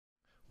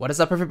What is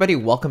up, everybody?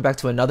 Welcome back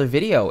to another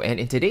video. And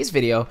in today's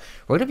video,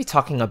 we're going to be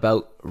talking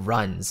about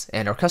runs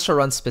and orchestral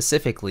runs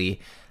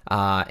specifically.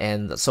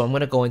 And so I'm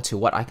going to go into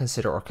what I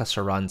consider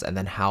orchestral runs and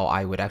then how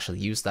I would actually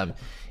use them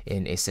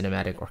in a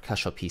cinematic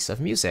orchestral piece of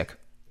music.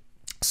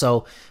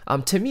 So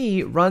to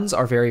me, runs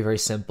are very, very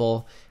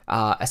simple.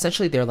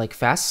 Essentially, they're like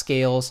fast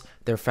scales,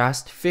 they're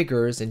fast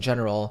figures in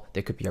general.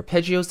 They could be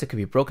arpeggios, they could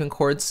be broken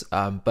chords,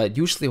 but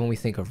usually when we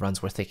think of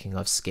runs, we're thinking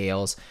of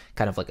scales,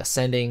 kind of like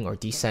ascending or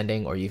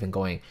descending, or even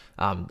going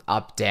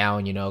up,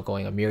 down,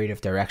 going a myriad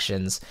of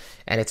directions.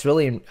 And it's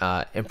really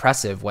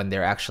impressive when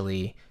they're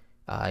actually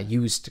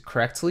used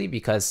correctly,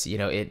 because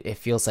it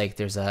feels like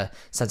there's a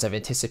sense of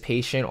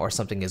anticipation or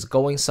something is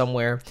going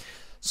somewhere.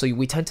 So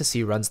we tend to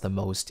see runs the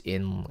most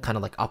in kind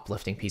of like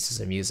uplifting pieces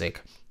of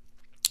music,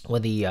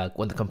 when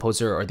the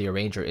composer or the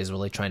arranger is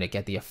really trying to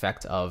get the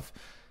effect of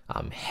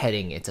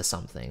heading into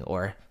something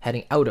or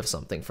heading out of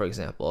something, for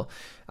example.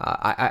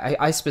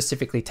 I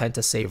specifically tend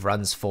to save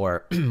runs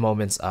for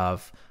moments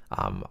of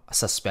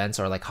suspense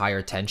or like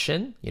higher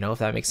tension, if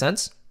that makes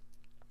sense.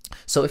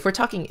 So if we're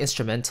talking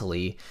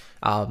instrumentally,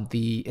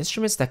 the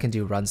instruments that can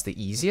do runs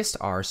the easiest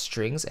are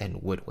strings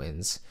and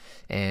woodwinds.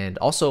 And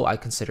also I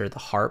consider the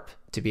harp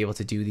to be able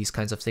to do these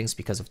kinds of things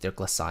because of their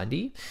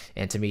glissandi.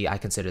 And to me, I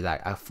consider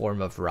that a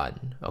form of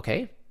run,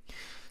 okay?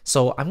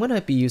 So I'm going to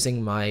be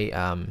using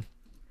my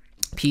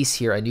piece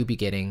here, A New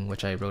Beginning,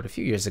 which I wrote a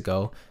few years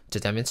ago, to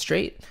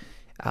demonstrate,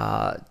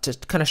 to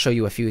kind of show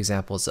you a few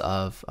examples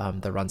of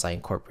the runs I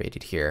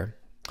incorporated here.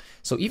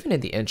 So even in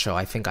the intro,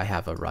 I think I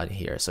have a run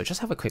here. So just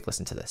have a quick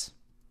listen to this.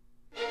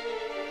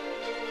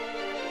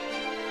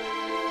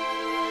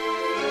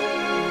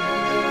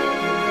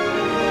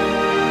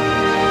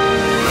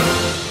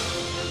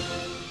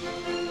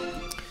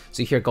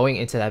 So here, going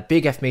into that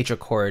big F major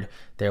chord,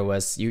 there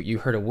was, you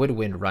heard a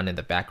woodwind run in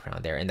the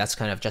background there, and that's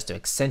kind of just to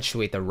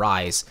accentuate the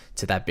rise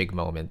to that big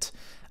moment.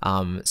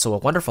 So a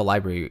wonderful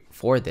library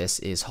for this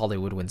is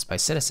Hollywood Winds by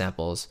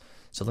Cinesamples.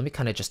 So let me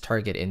kind of just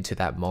target into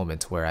that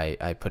moment where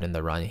I put in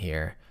the run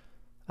here.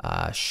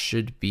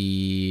 Should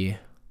be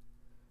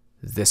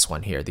this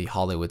one here, the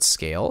Hollywood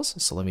scales.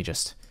 So let me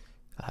just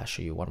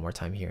show you one more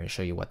time here and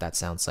show you what that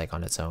sounds like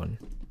on its own.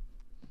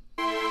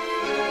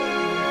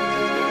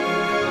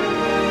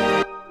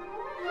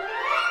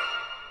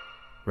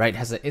 Right,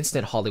 has an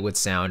instant Hollywood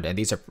sound, and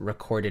these are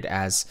recorded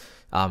as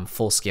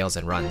full scales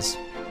and runs.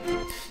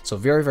 So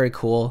very, very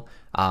cool.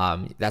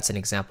 That's an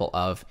example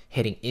of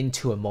hitting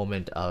into a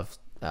moment of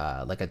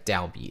like a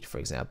downbeat, for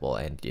example,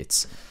 and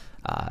it's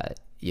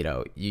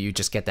you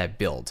just get that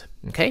build.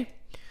 Okay,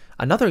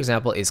 another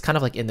example is kind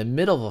of like in the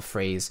middle of a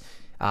phrase.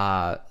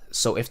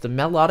 So if the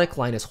melodic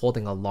line is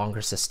holding a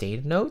longer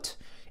sustained note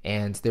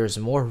and there's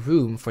more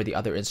room for the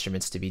other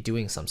instruments to be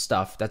doing some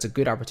stuff, that's a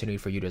good opportunity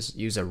for you to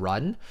use a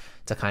run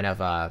to kind of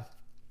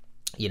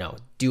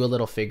do a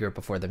little figure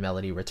before the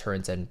melody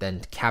returns and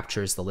then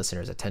captures the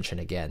listener's attention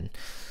again.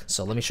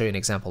 So let me show you an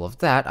example of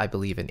that. I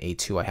believe in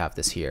A2 I have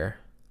this here.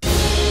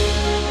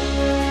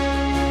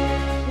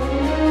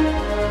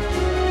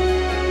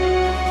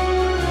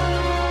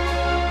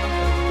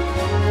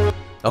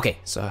 Okay,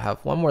 so I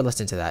have one more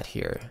listen to that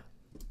here.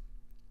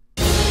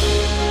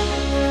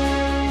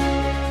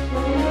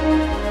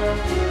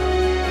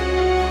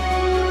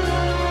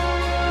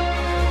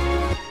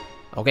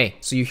 Okay,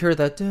 so you hear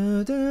that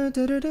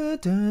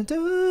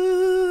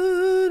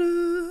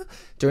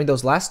during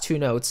those last two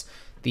notes,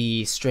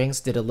 the strings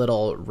did a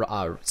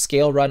little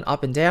scale run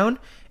up and down,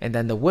 and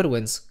then the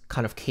woodwinds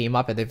kind of came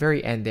up at the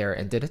very end there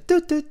and did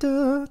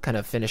a kind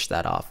of finished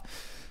that off.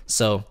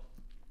 So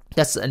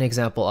that's an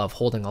example of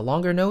holding a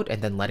longer note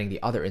and then letting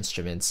the other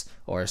instruments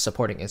or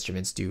supporting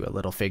instruments do a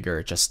little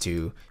figure just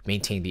to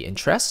maintain the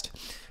interest.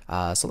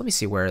 So let me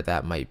see where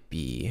that might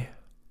be.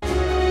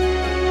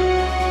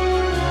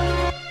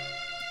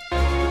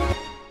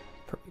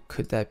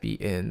 Could that be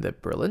in the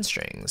Berlin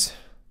strings?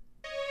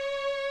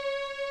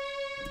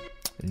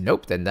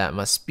 Nope, then that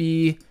must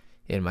be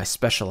in my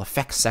special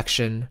effects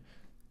section.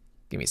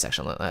 Give me a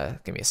second,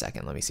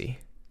 let me see.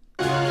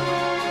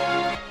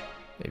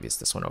 Maybe it's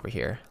this one over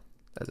here.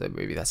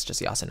 Maybe that's just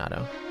the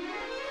ostinato.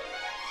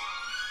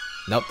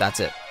 Nope, that's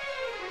it.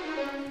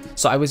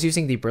 So I was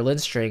using the Berlin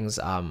strings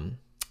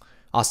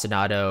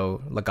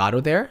ostinato legato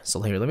there.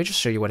 So here, let me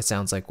just show you what it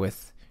sounds like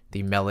with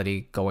the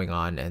melody going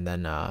on and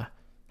then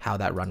how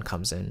that run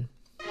comes in.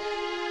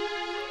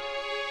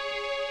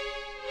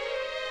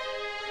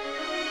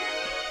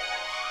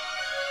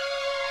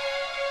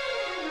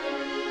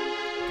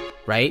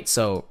 Right?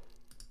 So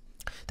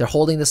they're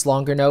holding this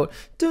longer note.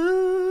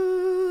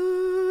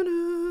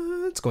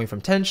 It's going from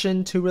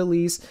tension to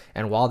release,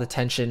 and while the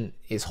tension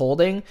is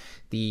holding,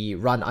 the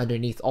run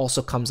underneath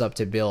also comes up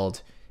to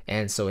build,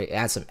 and so it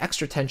adds some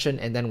extra tension.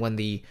 And then when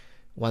the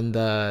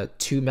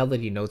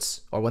melody note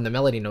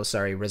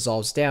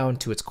resolves down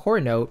to its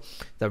core note,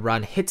 the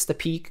run hits the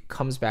peak,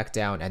 comes back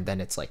down, and then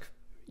it's like,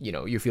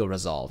 you feel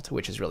resolved,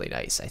 which is really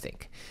nice, I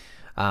think.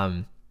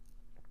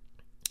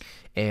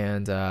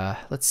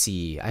 Let's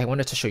see, I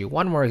wanted to show you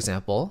one more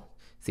example,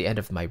 the end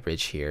of my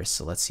bridge here.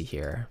 So let's see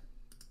here.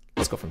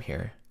 Let's go from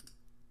here.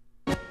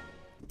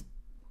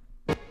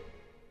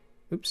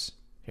 Oops,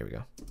 here we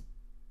go.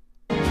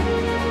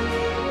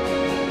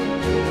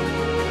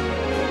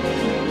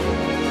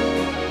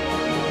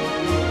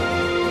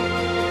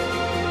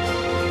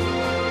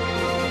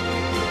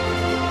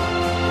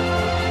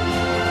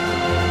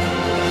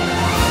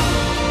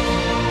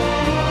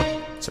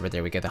 So right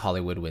there we get the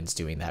Hollywood Winds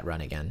doing that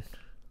run again.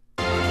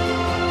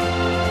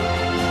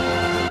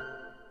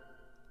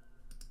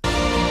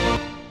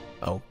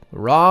 Oh,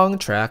 wrong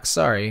track,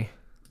 sorry.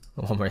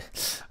 One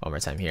more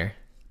time here.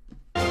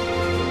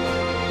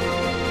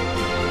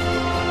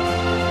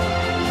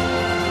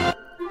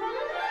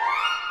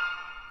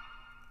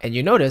 And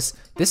you notice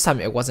this time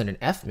it wasn't an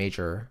F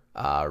major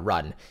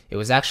run. It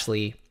was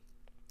actually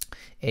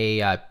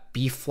a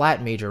B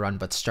flat major run,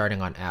 but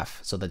starting on F.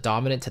 So the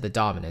dominant to the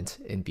dominant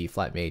in B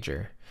flat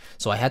major.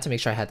 So I had to make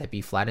sure I had that B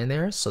flat in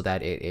there so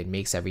that it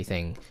makes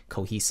everything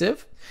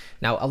cohesive.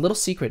 Now, a little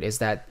secret is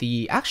that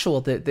the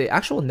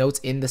actual notes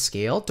in the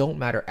scale don't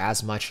matter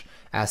as much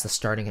as the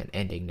starting and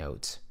ending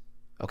notes.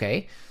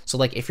 Okay? So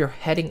like if you're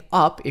heading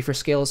up, if your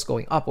scale is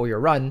going up or your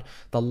run,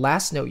 the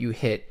last note you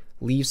hit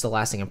leaves the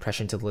lasting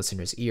impression to the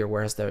listener's ear,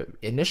 whereas the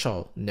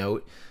initial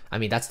note, I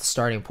mean, that's the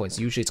starting point,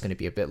 so usually it's going to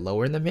be a bit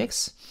lower in the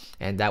mix,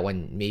 and that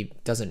one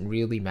doesn't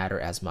really matter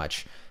as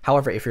much.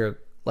 However, if you're,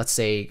 let's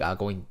say,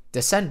 going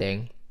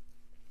descending,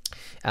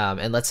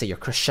 and let's say you're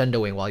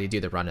crescendoing while you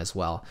do the run as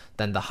well,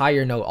 then the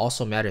higher note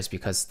also matters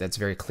because that's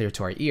very clear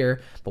to our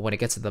ear, but when it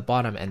gets to the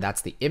bottom and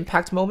that's the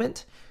impact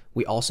moment,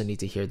 we also need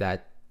to hear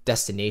that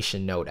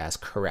destination note as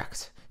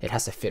correct. It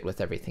has to fit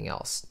with everything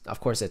else. Of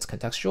course, it's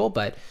contextual,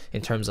 but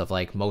in terms of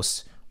like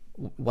most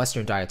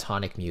Western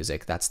diatonic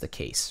music, that's the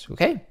case,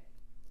 okay?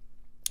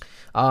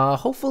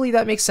 Hopefully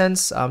that makes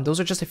sense.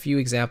 Those are just a few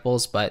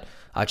examples, but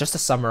just to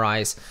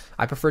summarize,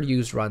 I prefer to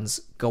use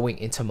runs going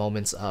into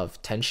moments of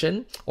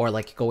tension or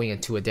like going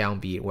into a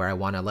downbeat where I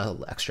want a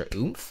little extra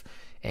oomph.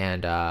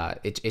 And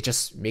it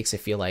just makes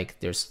it feel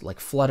like there's like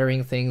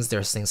fluttering things,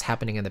 there's things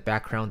happening in the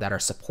background that are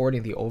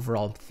supporting the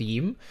overall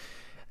theme.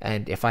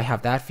 And if I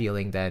have that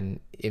feeling, then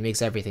it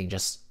makes everything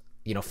just,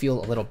 you know, feel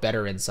a little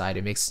better inside.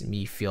 It makes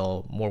me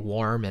feel more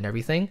warm and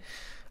everything.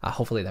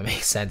 Hopefully that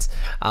makes sense.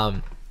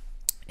 And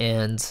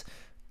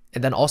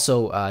then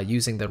also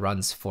using the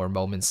runs for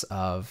moments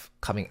of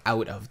coming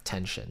out of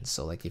tension.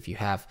 So like if you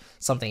have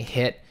something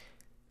hit,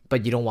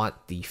 but you don't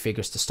want the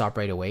figures to stop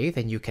right away,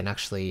 then you can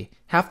actually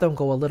have them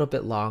go a little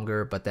bit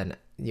longer, but then,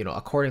 you know,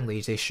 accordingly,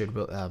 they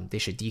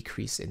should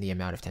decrease in the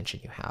amount of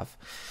tension you have.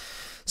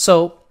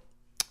 So,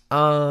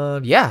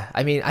 yeah,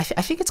 I mean, I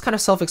think it's kind of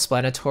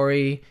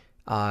self-explanatory.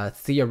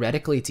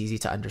 Theoretically, it's easy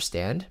to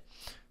understand,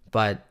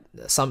 but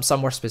some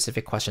more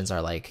specific questions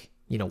are like,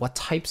 you know, what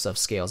types of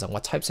scales and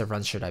what types of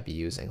runs should I be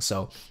using?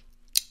 So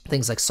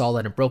things like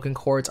solid and broken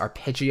chords,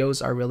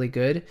 arpeggios are really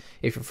good.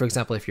 If, for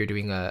example, if you're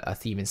doing a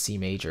theme in C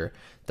major,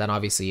 then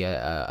obviously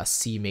a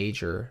C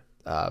major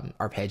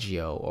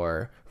arpeggio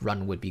or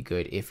run would be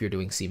good if you're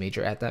doing C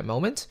major at that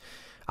moment.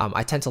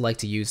 I tend to like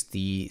to use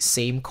the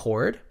same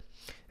chord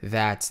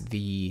that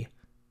the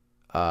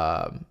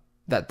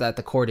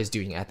chord is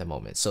doing at the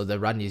moment. So the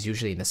run is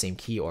usually in the same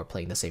key or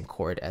playing the same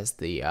chord as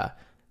the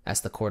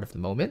chord of the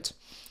moment.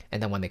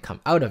 And then when they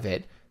come out of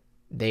it,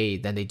 they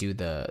do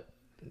the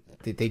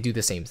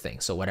same thing.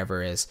 So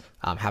whatever is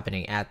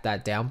happening at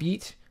that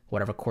downbeat,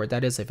 whatever chord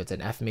that is, if it's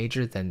an F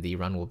major, then the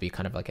run will be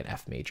kind of like an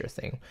F major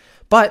thing.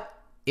 But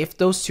if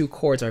those two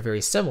chords are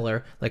very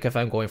similar, like if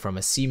I'm going from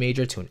a C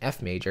major to an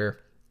F major,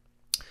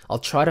 I'll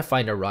try to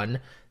find a run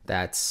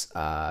that's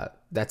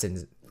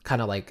in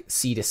kind of like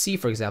C to C,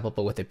 for example,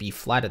 but with a B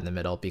flat in the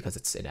middle because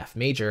it's an F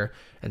major.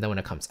 And then when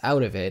it comes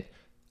out of it,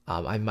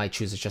 I might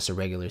choose just a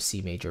regular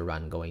C major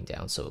run going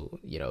down. So,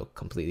 you know,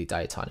 completely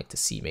diatonic to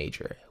C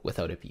major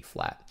without a B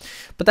flat.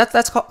 But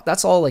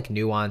that's all like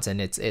nuance, and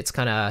it's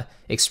kind of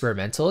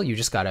experimental. You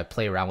just got to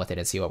play around with it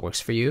and see what works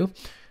for you.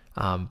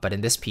 But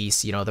in this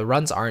piece, you know, the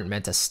runs aren't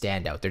meant to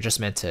stand out. They're just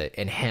meant to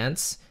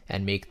enhance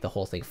and make the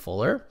whole thing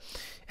fuller.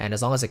 And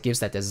as long as it gives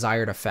that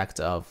desired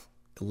effect of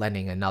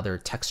lending another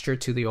texture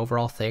to the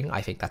overall thing, I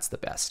think that's the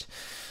best.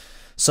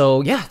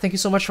 So yeah, thank you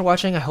so much for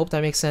watching. I hope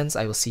that makes sense.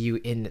 I will see you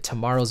in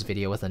tomorrow's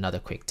video with another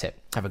quick tip.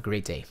 Have a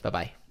great day.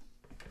 Bye-bye.